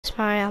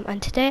Mariam,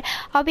 and today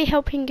I'll be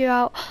helping you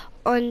out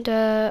on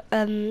the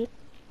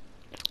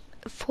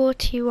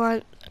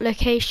 41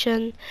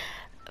 location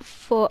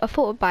for a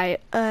Fortbyte.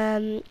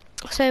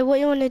 So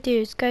what you want to do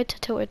is go to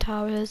Tilted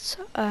Towers,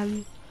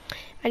 and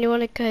you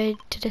want to go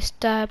to the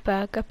Stir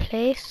Burger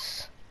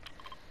place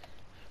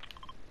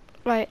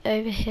right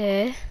over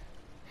here,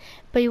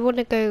 but you want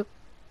to go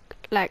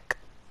like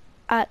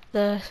at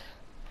the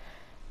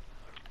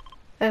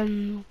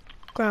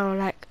ground,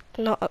 like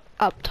not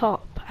up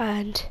top,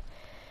 and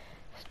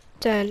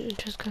then I'm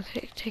just gonna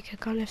take a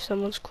gun if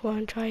someone's crawling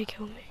and try to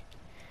kill me.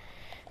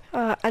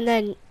 And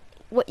then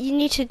what you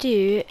need to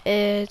do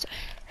is,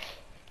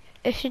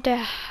 if you don't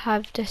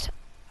have this,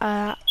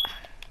 I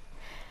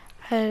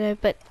don't know,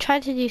 but try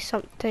to do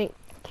something.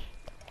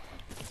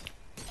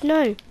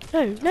 No.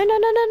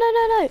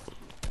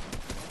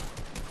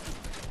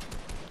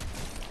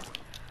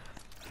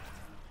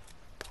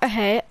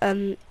 Okay,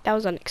 that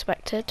was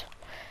unexpected.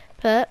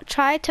 But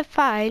try to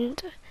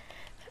find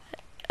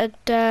not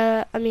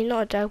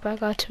a dog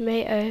burger, a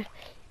tomato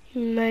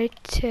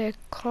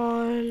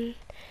emoticon,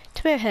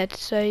 tomato head.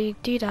 So you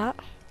do that,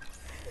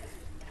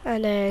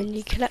 and then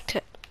you collect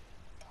it.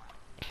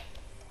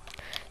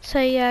 So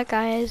yeah,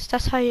 guys,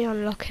 that's how you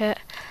unlock it.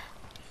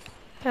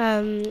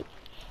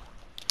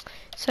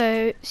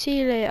 So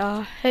see you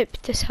later.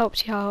 Hope this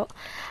helps you out.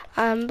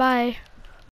 Bye.